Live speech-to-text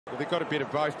Well, they've got a bit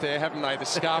of both there, haven't they? The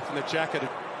scarf and the jacket.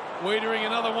 Wiedering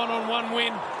another one-on-one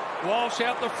win. Walsh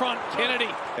out the front. Kennedy.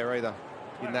 They're either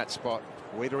in that spot.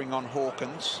 Wiedering on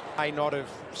Hawkins. May not have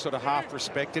sort of half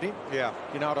respected him. Yeah.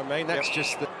 You know what I mean? That's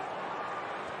just the...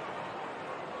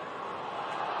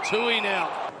 Tui now.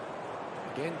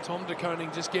 Again, Tom de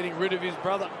Koning just getting rid of his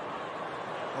brother.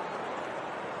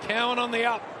 Cowan on the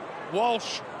up.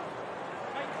 Walsh.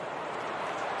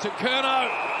 To Curnow.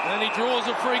 And he draws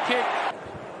a free kick.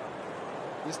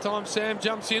 This time Sam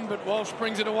jumps in, but Walsh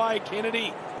brings it away.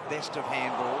 Kennedy. Best of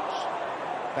handballs.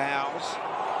 Bows.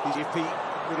 His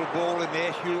iffy little ball in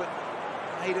there. Hewitt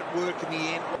made it work in the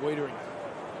end. Wiedering.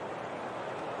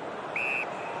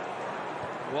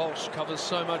 Walsh covers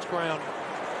so much ground.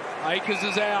 Akers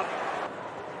is out.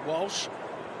 Walsh.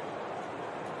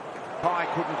 Pye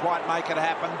couldn't quite make it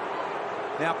happen.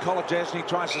 Now Kolodjasny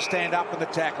tries to stand up in the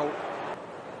tackle.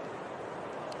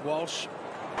 Walsh.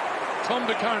 Tom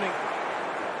de Koning.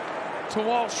 To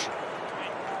Walsh.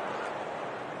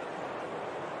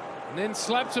 And then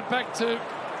slaps it back to...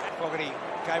 Fogarty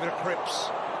gave it a Cripps.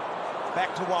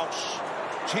 Back to Walsh.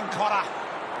 Chincotta.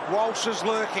 Walsh is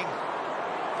lurking.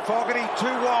 Fogarty to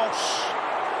Walsh.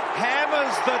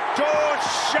 Hammers the door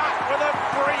shut with a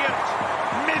brilliant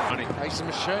He's a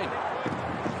machine.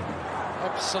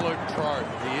 Absolute pro,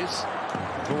 he is.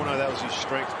 Torno, that was his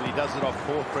strength, but he does it off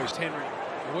fourth crease. Henry.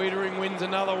 Wiedering wins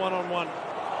another one-on-one.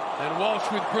 And Walsh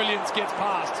with brilliance gets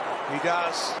past. He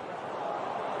does.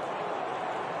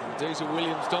 And Diesel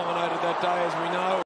Williams dominated that day, as we know.